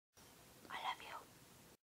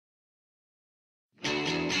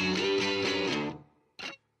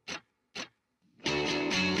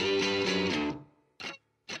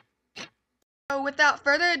without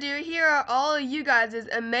further ado, here are all of you guys'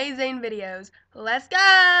 amazing videos. Let's go!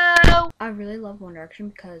 I really love One Direction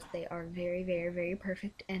because they are very, very, very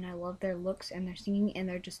perfect, and I love their looks and their singing, and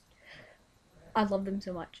they're just, I love them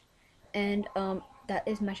so much. And that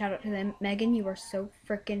is my shout out to them. Megan, you are so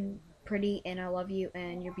freaking pretty, and I love you,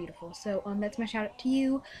 and you're beautiful. So that's my shout out to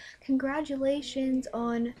you. Congratulations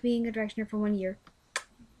on being a Directioner for 1 year.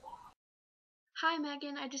 Hi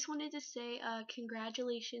Megan, I just wanted to say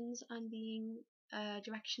congratulations on being a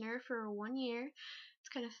Directioner for 1 year. It's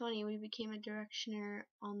kind of funny, we became a Directioner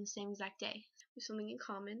on the same exact day. We have something in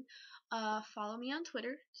common. Follow me on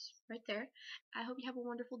Twitter, it's right there. I hope you have a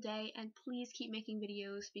wonderful day, and please keep making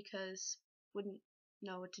videos because wouldn't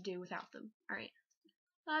know what to do without them. Alright,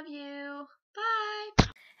 love you, bye!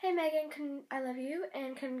 Hey Megan, I love you,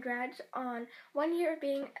 and congrats on 1 year of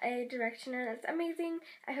being a Directioner. That's amazing.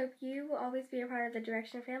 I hope you will always be a part of the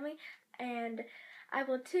Directioner family, and I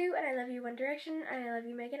will too, and I love you, One Direction, and I love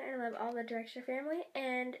you, Megan, and I love all the Directioner family,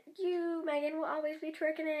 and you, Megan, will always be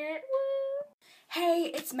twerking it. Woo! Hey,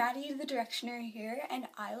 it's Maddie, the Directioner here, and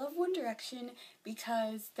I love One Direction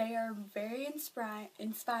because they are very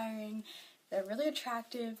inspiring. They're really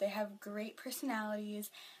attractive, they have great personalities,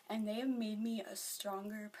 and they have made me a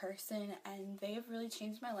stronger person, and they have really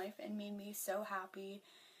changed my life and made me so happy,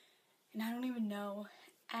 and I don't even know.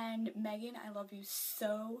 And Megan, I love you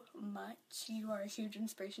so much. You are a huge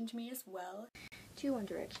inspiration to me as well. To One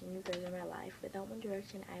Direction, you guys are my life. Without One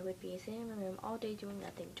Direction, I would be sitting in my room all day doing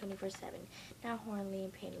nothing, 24/7. Now Hornley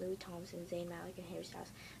and Payne, Louis Thompson, Zayn Malik, and Harry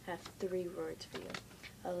Styles have 3 words for you.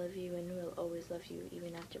 I love you and will always love you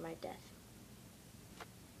even after my death.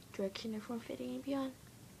 Directioner from Fitting and Beyond.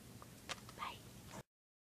 Bye.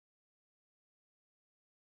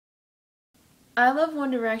 I love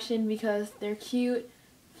One Direction because they're cute,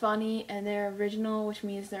 funny, and they're original, which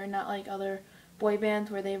means they're not like other boy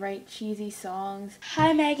bands where they write cheesy songs.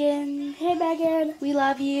 Hi Megan. Hey Megan. We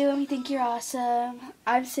love you and we think you're awesome.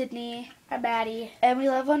 I'm Sydney. I'm Maddie. And we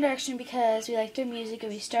love One Direction because we like their music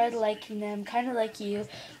and we started liking them, kind of like you.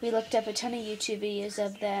 We looked up a ton of YouTube videos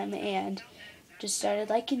of them and just started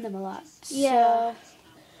liking them a lot. Yeah. So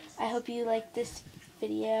I hope you like this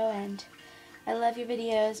video and I love your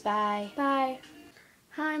videos. Bye. Bye.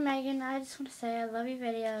 Hi Megan, I just want to say I love your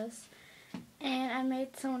videos. And I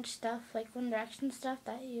made so much stuff, like One Direction stuff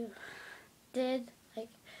that you did a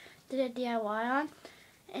DIY on.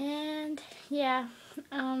 And yeah,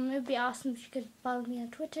 it would be awesome if you could follow me on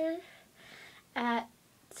Twitter at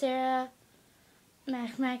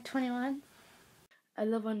SarahMacMac21. I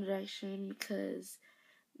love One Direction because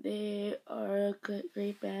they are a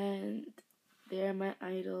great band. They are my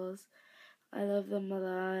idols. I love them a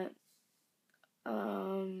lot.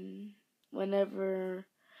 Whenever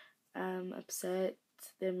I'm upset,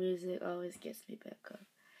 their music always gets me back up.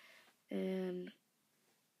 And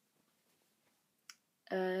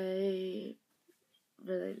I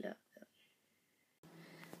really love them.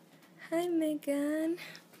 Hi Megan.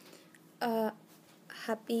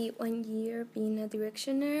 Happy 1 year being a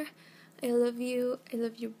Directioner. I love you. I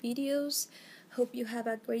love your videos. Hope you have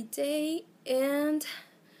a great day and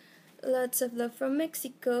lots of love from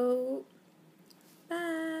Mexico.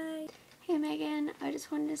 Bye. Hey Megan, I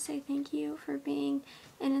just wanted to say thank you for being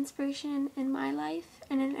an inspiration in my life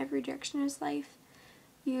and in every Directioner's life.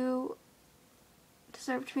 You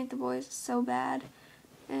deserve to meet the boys so bad,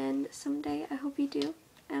 and someday I hope you do,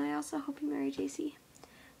 and I also hope you marry JC.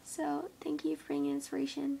 So thank you for being an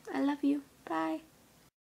inspiration. I love you. Bye.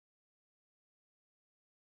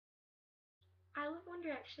 I love One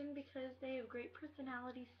Direction because they have great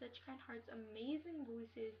personalities, such kind hearts, amazing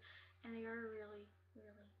voices, and they are really,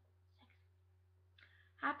 really sexy.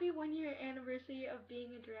 Happy 1 year anniversary of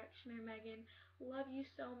being a Directioner, Megan. Love you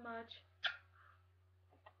so much.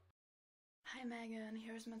 Hi Megan,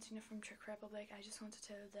 here's Martina from Czech Republic. I just want to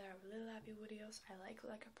tell you that I really love your videos. I like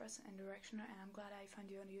a person and Directioner, and I'm glad I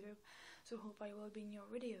found you on YouTube. So hope I will be in your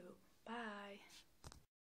video. Bye.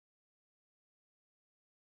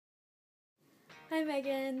 Hi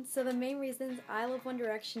Megan. So the main reasons I love One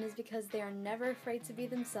Direction is because they are never afraid to be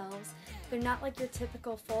themselves. They're not like your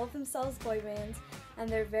typical full of themselves boy bands, and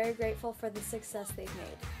they're very grateful for the success they've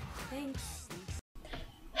made. Thanks.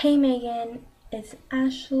 Hey Megan, it's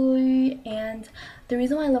Ashley, and the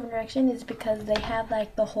reason why I love One Direction is because they have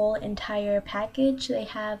like the whole entire package. They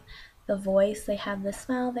have the voice, they have the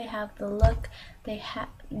smile, they have the look,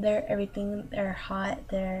 they're everything. They're hot,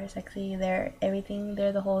 they're sexy, they're everything.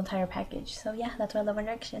 They're the whole entire package. So yeah, that's why I love One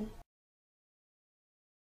Direction.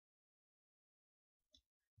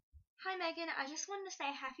 Hi Megan, I just wanted to say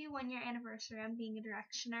happy 1 year anniversary on being a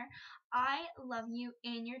Directioner. I love you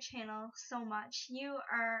and your channel so much. You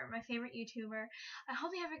are my favorite YouTuber. I hope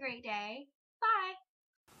you have a great day. Bye!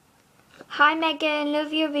 Hi Megan,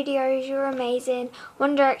 love your videos, you're amazing.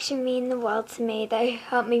 One Direction mean the world to me. They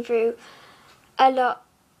helped me through a lot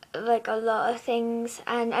of things,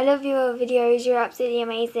 and I love your videos, you're absolutely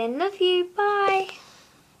amazing. Love you, bye!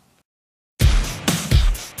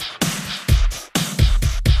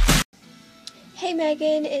 Hey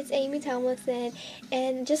Megan, it's Amy Tomlinson,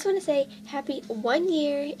 and just want to say happy 1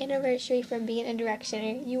 year anniversary from being a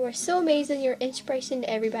Directioner. You are so amazing, you're inspiration to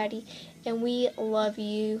everybody, and we love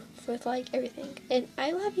you for everything. And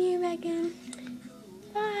I love you, Megan.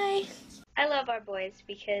 Bye! I love our boys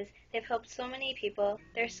because they've helped so many people.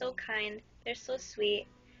 They're so kind, they're so sweet,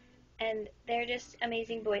 and they're just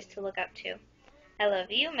amazing boys to look up to. I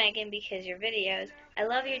love you, Megan, because your videos. I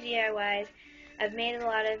love your DIYs. I've made a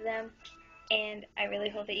lot of them, and I really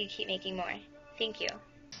hope that you keep making more. Thank you.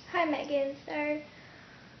 Hi Megan, so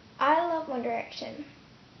I love One Direction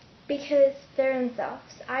because they're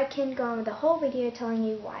themselves. I can go on with the whole video telling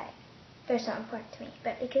you why they're so important to me,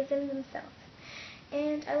 but because they're themselves.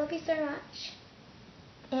 And I love you so much.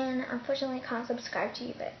 And unfortunately I can't subscribe to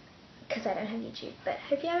you because I don't have YouTube, but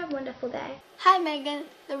hope you have a wonderful day. Hi Megan,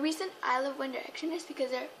 the reason I love One Direction is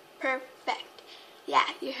because they're perfect. Yeah,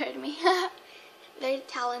 you heard me. They're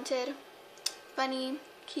talented, funny,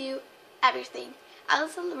 cute, everything. I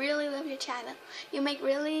also really love your channel. You make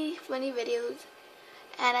really funny videos,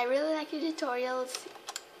 and I really like your tutorials.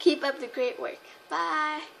 Keep up the great work.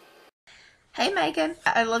 Bye! Hey Megan,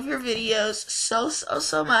 I love your videos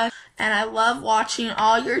so much, and I love watching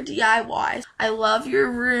all your DIYs. I love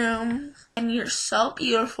your room, and you're so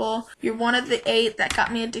beautiful. You're one of the 8 that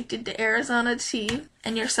got me addicted to Arizona tea,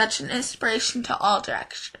 and you're such an inspiration to all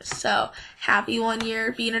Directioners. So, happy 1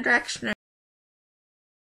 year being a Directioner.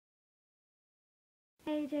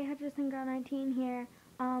 Hey, J Hutcherson Girl 19 here.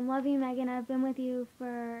 Love you, Megan. I've been with you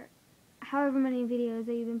for however many videos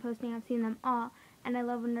that you've been posting. I've seen them all, and I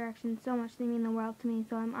love One Direction so much. They mean the world to me,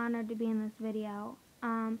 so I'm honored to be in this video.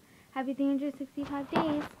 Happy 365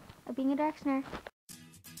 days of being a Directioner.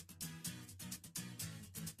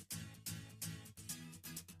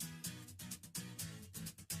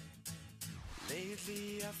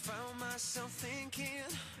 Lately I found myself thinking,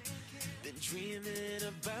 been dreaming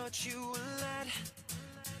about you a lot.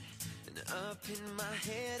 And up in my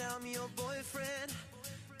head I'm your boyfriend,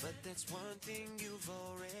 but that's one thing you've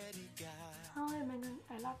already got. Hi Megan,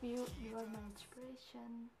 I love you. You are my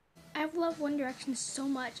inspiration. I've loved One Direction so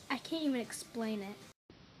much, I can't even explain it.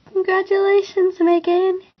 Congratulations,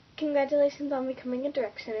 Megan! Congratulations on becoming a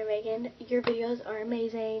Directioner, Megan. Your videos are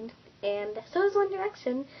amazing, and so is One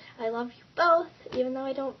Direction. I love you both, even though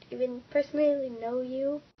I don't even personally know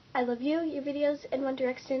you. I love you, your videos, and One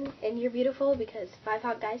Direction, and you're beautiful because 5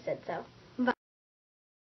 Hot Guys said so. Bye.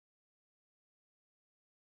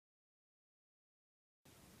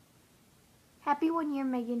 Happy 1 year,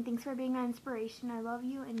 Megan. Thanks for being my inspiration. I love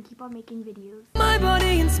you and keep on making videos. My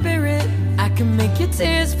body and spirit, I can make your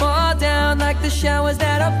tears fall down like the showers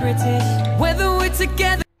that are British. Whether we're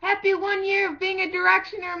together. Happy 1 year of being a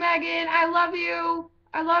Directioner, Megan. I love you.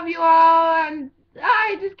 I love you all, and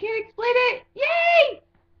I just can't explain it. Yay!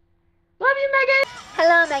 Love you, Megan.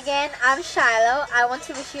 Hello, Megan. I'm Shiloh. I want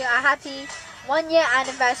to wish you a happy 1 year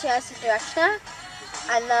anniversary as a Directioner.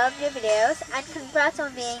 I love your videos, and congrats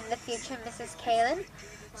on being the future Mrs. Kaylin.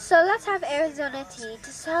 So let's have Arizona tea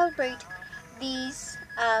to celebrate these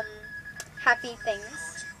happy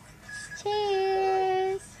things.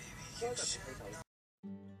 Cheers!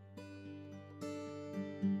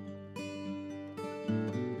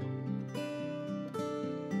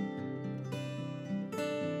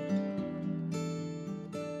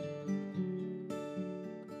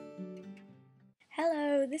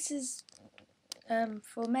 Hello, this is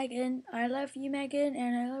for Megan. I love you, Megan,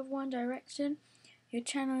 and I love One Direction. Your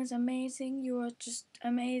channel is amazing. You are just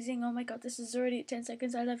amazing. Oh my god, this is already 10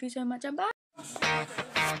 seconds. I love you so much. And bye.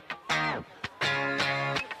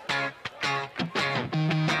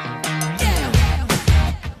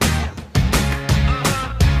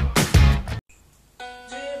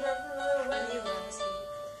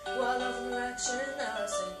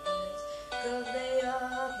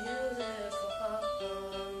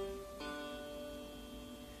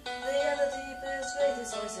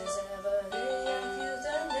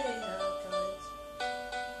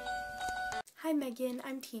 Hi Megan,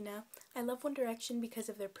 I'm Tina. I love One Direction because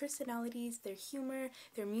of their personalities, their humor,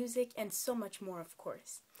 their music, and so much more, of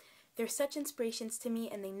course. They're such inspirations to me,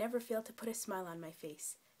 and they never fail to put a smile on my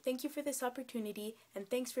face. Thank you for this opportunity, and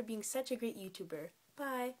thanks for being such a great YouTuber.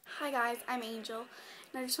 Bye. Hi guys, I'm Angel,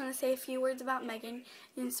 and I just want to say a few words about Megan.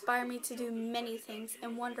 You inspire me to do many things.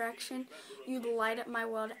 In One Direction, you light up my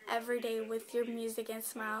world every day with your music and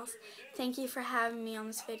smiles. Thank you for having me on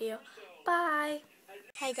this video. Bye.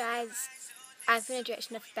 Hey guys, I've been a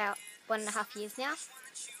Directioner for about 1.5 years now,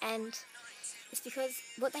 and it's because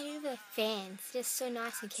what they do with their fans, they're so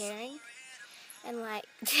nice and caring, and like,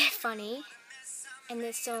 they're funny, and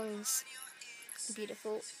their songs are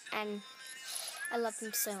beautiful, and I love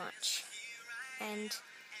them so much. And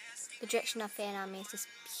the Directioner fan army is just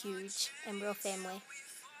huge and real family.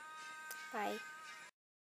 Bye.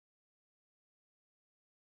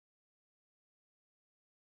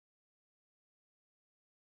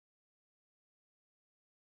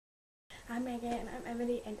 Hi Megan, I'm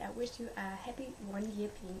Emily, and I wish you a happy 1 year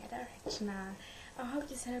being a Directioner. I hope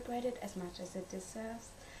you celebrate it as much as it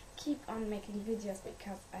deserves. Keep on making videos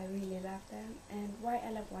because I really love them, and why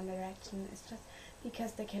I love One Direction is just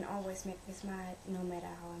because they can always make me smile no matter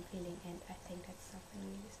how I'm feeling, and I think that's something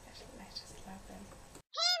really special. I just love them.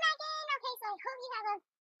 Hey Megan! Okay, so I hope you have an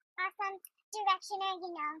awesome Directioner,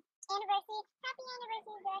 anniversary. Happy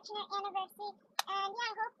anniversary, Directioner anniversary. And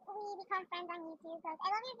yeah, I hope we become friends on YouTube because I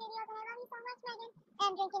love your videos and I love you so much, Megan.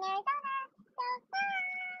 And drinking Arizona. So bye!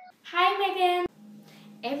 Hi Megan!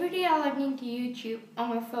 Every day I log into YouTube on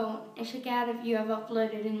my phone and check out if you have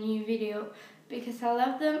uploaded a new video because I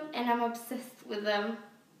love them and I'm obsessed with them.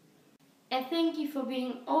 And thank you for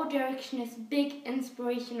being all Directioner's big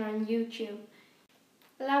inspiration on YouTube.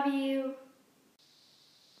 Love you!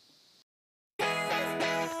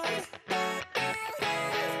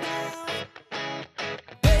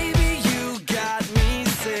 Baby, you got me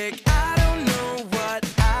sick. I don't know what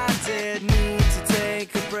I did. Need to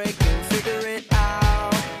take a break and figure it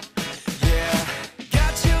out. Yeah,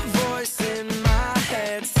 got your voice in my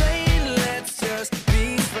head saying let's just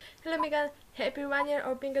be friends. Hello Megan, happy 1 year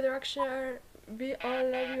of being a Directioner. We all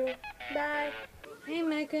love you. Bye. Hey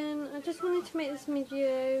Megan, I just wanted to make this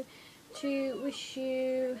video to wish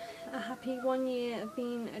you a happy 1 year of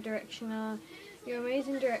being a Directioner. You're an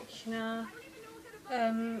amazing Directioner.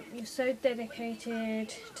 You're so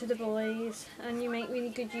dedicated to the boys and you make really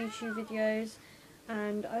good YouTube videos,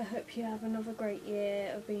 and I hope you have another great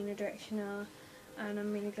year of being a Directioner, and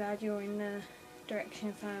I'm really glad you're in the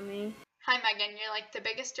Directioner family. Hi Megan, you're like the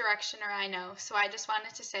biggest Directioner I know, so I just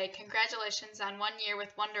wanted to say congratulations on 1 year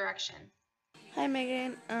with One Direction. Hi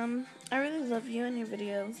Megan, I really love you and your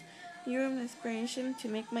videos. You're an inspiration to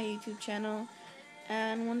make my YouTube channel,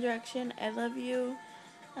 and One Direction, I love you.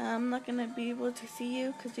 I'm not going to be able to see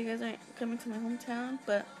you because you guys aren't coming to my hometown,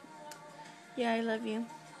 but yeah, I love you.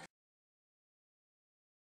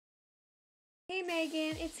 Hey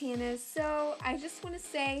Megan, it's Hannah. So I just want to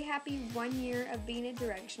say happy 1 year of being a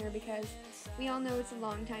Directioner because we all know it's a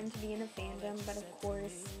long time to be in a fandom, but of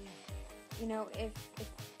course, you know, if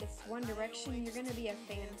it's One Direction, you're going to be a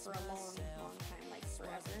fan for a long, long time, like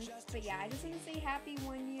forever. But yeah, I just want to say happy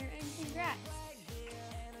 1 year and congrats.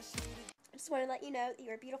 I just want to let you know that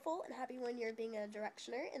you are beautiful and happy 1 year of being a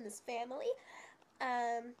Directioner in this family.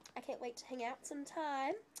 I can't wait to hang out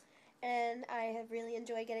sometime, and I have really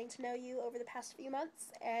enjoyed getting to know you over the past few months,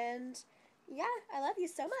 and yeah, I love you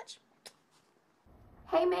so much.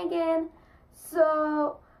 Hey Megan,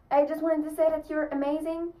 so I just wanted to say that you're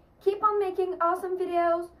amazing. Keep on making awesome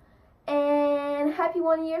videos, and happy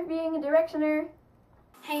 1 year of being a Directioner.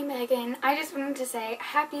 Hey Megan, I just wanted to say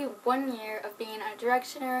happy 1 year of being a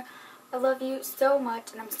Directioner. I love you so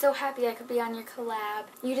much, and I'm so happy I could be on your collab.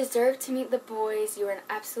 You deserve to meet the boys. You are an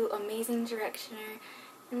absolute amazing Directioner,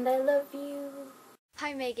 and I love you.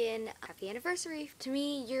 Hi Megan, happy anniversary. To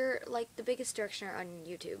me, you're like the biggest Directioner on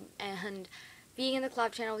YouTube, and being in the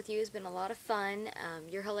Collab Channel with you has been a lot of fun.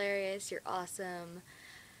 You're hilarious, you're awesome,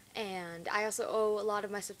 and I also owe a lot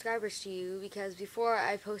of my subscribers to you because before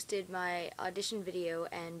I posted my audition video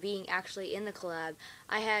and being actually in the collab,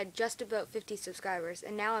 I had just about 50 subscribers,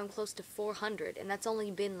 and now I'm close to 400, and that's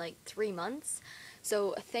only been like 3 months.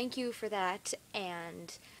 So thank you for that,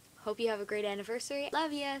 and hope you have a great anniversary.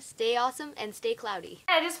 Love ya. Stay awesome and stay cloudy.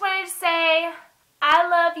 I just wanted to say I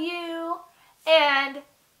love you, and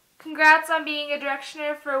congrats on being a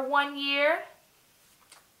Directioner for 1 year.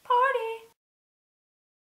 Party!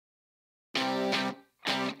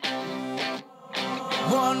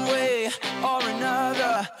 One way or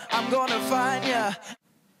another, I'm gonna find ya.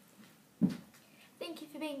 Thank you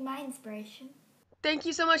for being my inspiration. Thank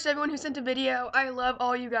you so much to everyone who sent a video. I love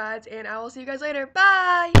all you guys, and I will see you guys later.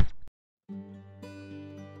 Bye!